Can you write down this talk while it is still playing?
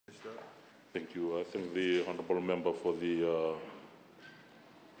Thank you. I thank the honourable member for the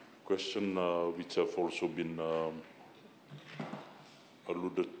question, which have also been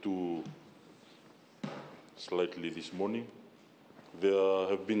alluded to slightly this morning. There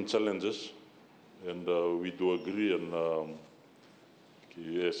have been challenges, and we do agree, and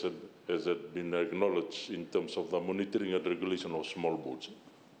as it been acknowledged in terms of the monitoring and regulation of small boats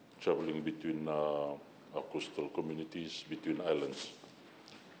travelling between our coastal communities, between islands.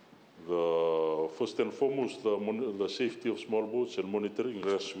 The first and foremost, the safety of small boats and monitoring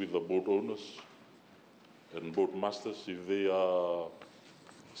rests with the boat owners and boat masters. If they are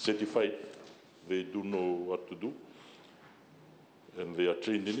certified, they do know what to do, and they are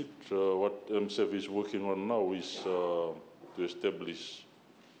trained in it. What MSF is working on now is to establish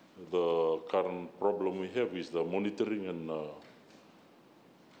the current problem we have is the monitoring and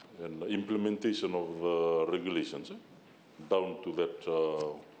implementation of the regulations down to that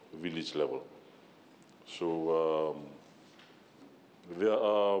village level. So there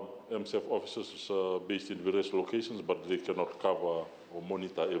are MSF officers based in various locations, but they cannot cover or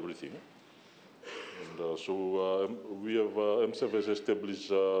monitor everything. And so we have, MSF has established,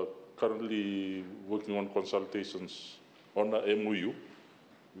 currently working on consultations on a MOU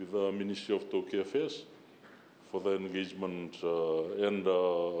with the Ministry of Toke Affairs for the engagement and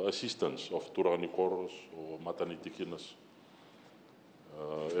assistance of Turani Koros or maternity kinas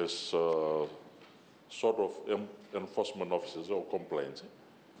as sort of enforcement officers or compliance.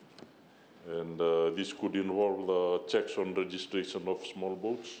 And this could involve checks on registration of small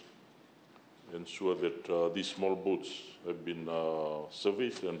boats, ensure that these small boats have been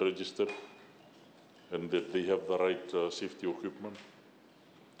surveyed and registered, and that they have the right safety equipment.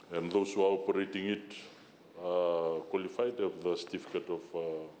 And those who are operating it qualified, have the certificate of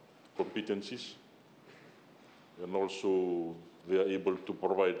competencies, and also they are able to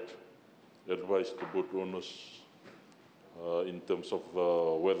provide advice to boat owners in terms of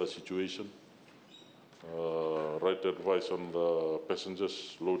the weather situation, right advice on the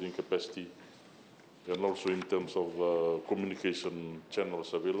passengers' loading capacity, and also in terms of communication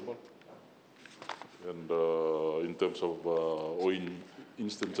channels available, and in terms of or in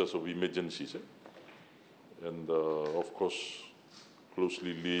instances of emergencies. And of course,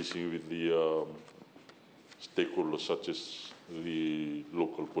 closely liaising with the stakeholders such as the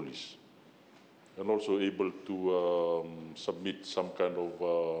local police, and also able to submit some kind of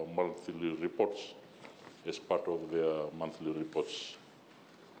monthly reports as part of their monthly reports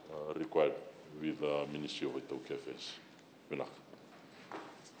required with the Ministry of Toke Affairs.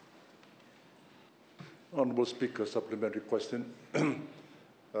 Honourable Speaker, supplementary question.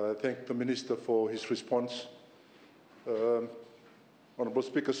 I thank the Minister for his response. Honourable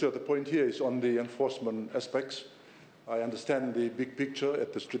Speaker, sir, the point here is on the enforcement aspects. I understand the big picture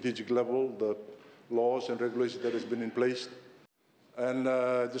at the strategic level, the laws and regulations that has been in place. And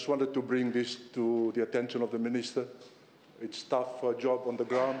I just wanted to bring this to the attention of the Minister. It's a tough job on the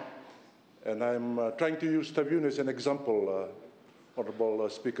ground. And I'm trying to use Taveuni as an example, Honourable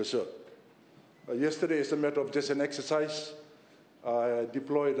Speaker, sir. Yesterday, as a matter of just an exercise, I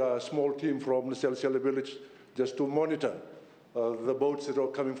deployed a small team from the Selsela village just to monitor the boats that are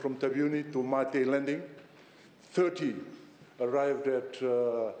coming from Taveuni to Mate Landing. 30 arrived at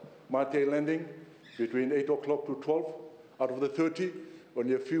Mate Landing between 8 o'clock to 12. Out of the 30,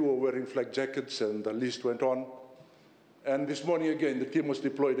 only a few were wearing flak jackets, and the list went on. And this morning again, the team was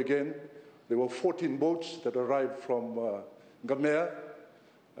deployed again. There were 14 boats that arrived from Gamea,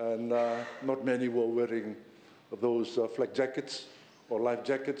 and not many were wearing those flak jackets or life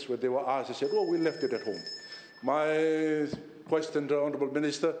jackets. When they were asked, they said, oh, we left it at home. My question to the Honourable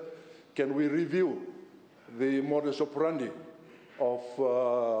Minister, can we review the modus operandi of,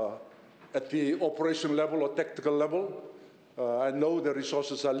 at the operation level or tactical level? I know the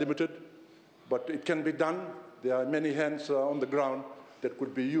resources are limited, but it can be done. There are many hands on the ground that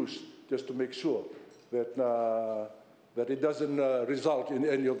could be used just to make sure that, that it doesn't result in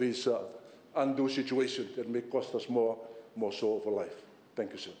any of these undue situations that may cost us more so of a life.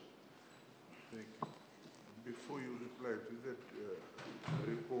 Thank you, sir. Thank you. Before you reply to that,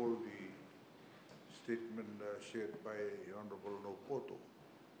 recall the statement shared by Honourable Nopoto.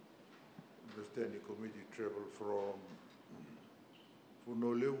 The Standing Committee travelled from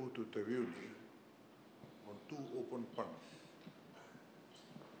Funolevu to Taveuni on 2 open punts.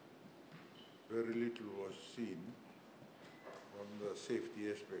 Very little was seen on the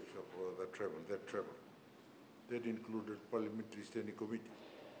safety aspects of that travel. That included Parliamentary Standing Committee.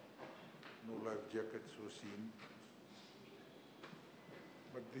 No life jackets were seen.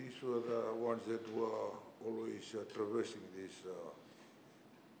 But these were the ones that were always traversing these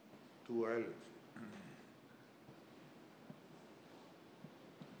 2 islands.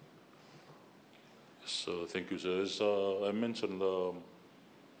 So thank you, sir. As I mentioned,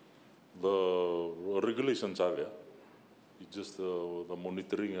 the regulations are there. It's just the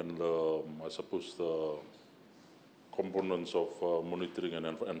monitoring and I suppose the components of monitoring and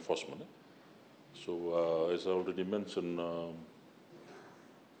enforcement. So as I already mentioned,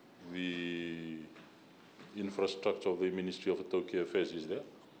 the infrastructure of the Ministry of Tokyo Affairs is there,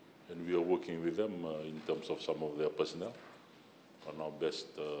 and we are working with them in terms of some of their personnel on our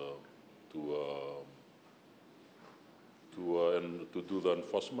best to do the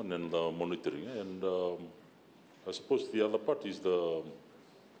enforcement and the monitoring. And I suppose the other part is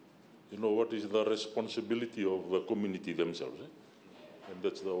what is the responsibility of the community themselves. And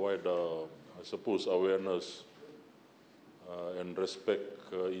that's the wider, I suppose, awareness and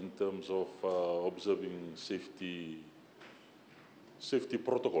respect in terms of observing safety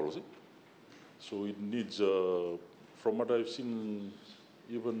protocols. So it needs, from what I've seen,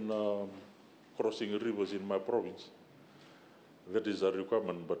 even crossing rivers in my province, that is a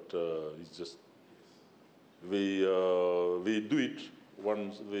requirement, but it's just, they do it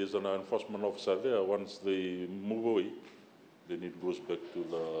once there's an enforcement officer there. Once they move away, then it goes back to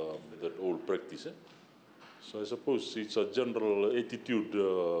that old practice. So I suppose it's a general attitude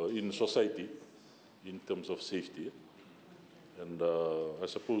in society in terms of safety. And I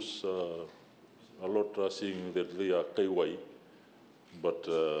suppose a lot are saying that they are KY, but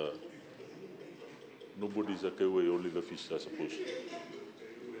nobody's a KY, only the fish, I suppose.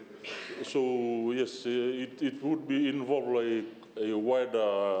 So yes, it would be involve like a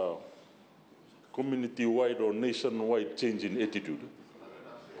wider, community-wide or nation-wide change in attitude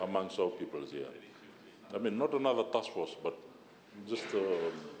amongst our peoples here. I mean, not another task force, but just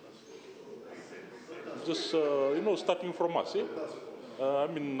starting from us. I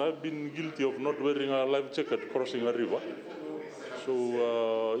mean, I've been guilty of not wearing a life jacket crossing a river.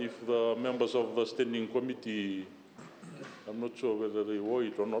 So if the members of the standing committee, I'm not sure whether they wore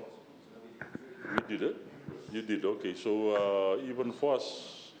it or not. We did it. You did, okay. So even for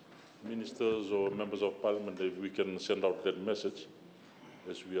us, ministers or members of parliament, if we can send out that message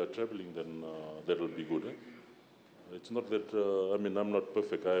as we are traveling, then that will be good. It's not that, I mean, I'm not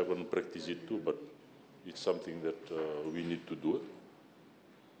perfect. I haven't practiced it too, but it's something that we need to do.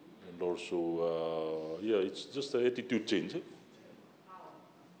 And also, yeah, it's just an attitude change.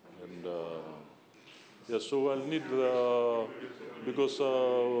 And yeah, so I'll need, because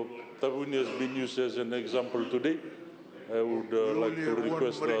Tabuni has been used as an example today, I would like to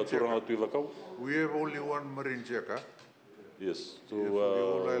request Turanga Tuilakau. We have only one marine check, huh? Yes. So, for the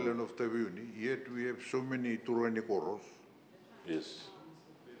whole island of Tabuni, yet we have so many Turanicoros. Yes.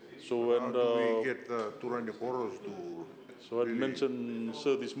 So how and do we get the Turanicoros to? So I mentioned,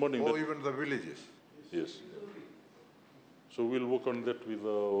 sir, this morning or that even the villages. yes. So we'll work on that with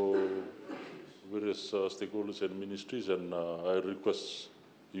various stakeholders and ministries, and I request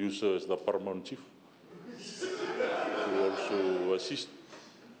you, sir, as the paramount chief, to also assist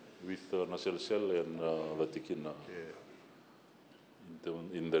with Nasel Cell and the Tikin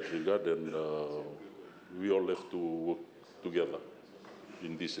in that regard, and we all have to work together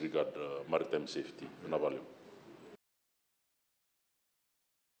in this regard, maritime safety, naval.